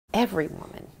Every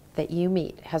woman that you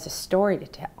meet has a story to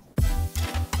tell.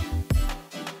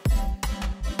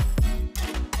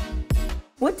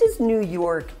 What does New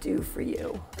York do for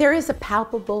you? There is a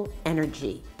palpable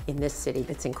energy in this city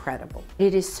that's incredible.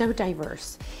 It is so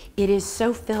diverse. It is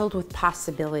so filled with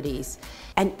possibilities,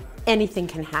 and anything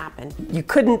can happen. You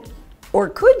couldn't, or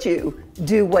could you,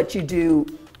 do what you do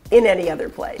in any other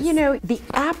place? You know, the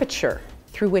aperture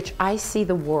through which I see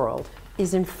the world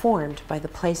is informed by the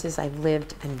places I've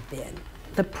lived and been.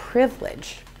 The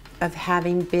privilege of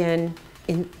having been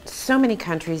in so many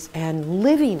countries and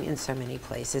living in so many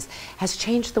places has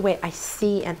changed the way I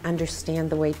see and understand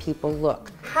the way people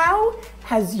look. How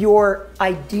has your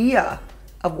idea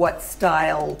of what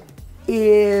style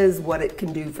is, what it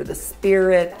can do for the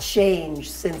spirit,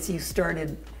 changed since you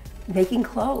started making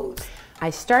clothes? I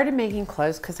started making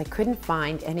clothes because I couldn't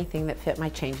find anything that fit my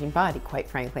changing body, quite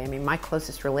frankly. I mean, my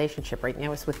closest relationship right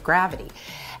now is with gravity.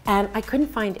 And I couldn't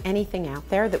find anything out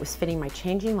there that was fitting my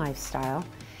changing lifestyle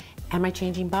and my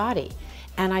changing body.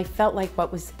 And I felt like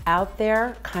what was out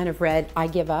there kind of read, I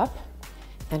give up.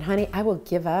 And honey, I will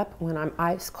give up when I'm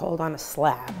ice cold on a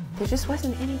slab. There just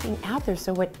wasn't anything out there,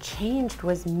 so what changed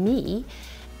was me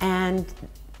and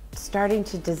starting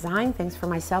to design things for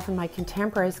myself and my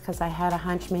contemporaries because I had a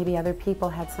hunch maybe other people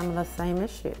had some of the same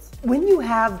issues. When you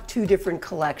have two different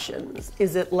collections,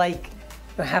 is it like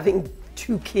having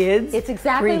two kids? It's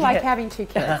exactly like having two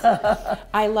kids.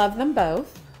 I love them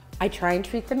both. I try and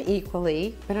treat them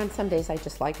equally, but on some days I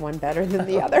just like one better than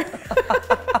the other.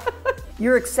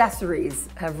 Your accessories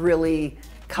have really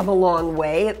come a long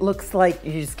way. It looks like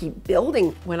you just keep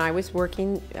building. When I was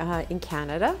working in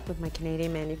Canada with my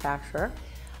Canadian manufacturer,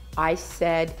 I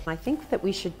said, I think that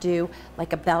we should do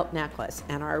like a belt necklace.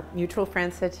 And our mutual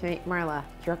friend said to me, Marla,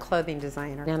 you're a clothing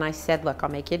designer. And I said, look, I'll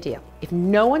make you a deal. If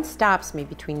no one stops me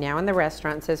between now and the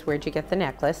restaurant and says, where'd you get the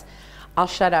necklace? I'll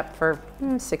shut up for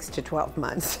 6 to 12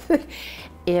 months.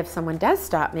 If someone does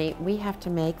stop me, we have to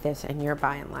make this and you're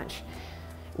buying lunch.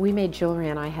 We made jewelry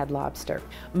and I had lobster.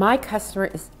 My customer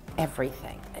is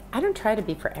everything. I don't try to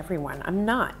be for everyone, I'm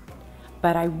not.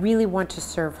 But I really want to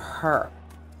serve her.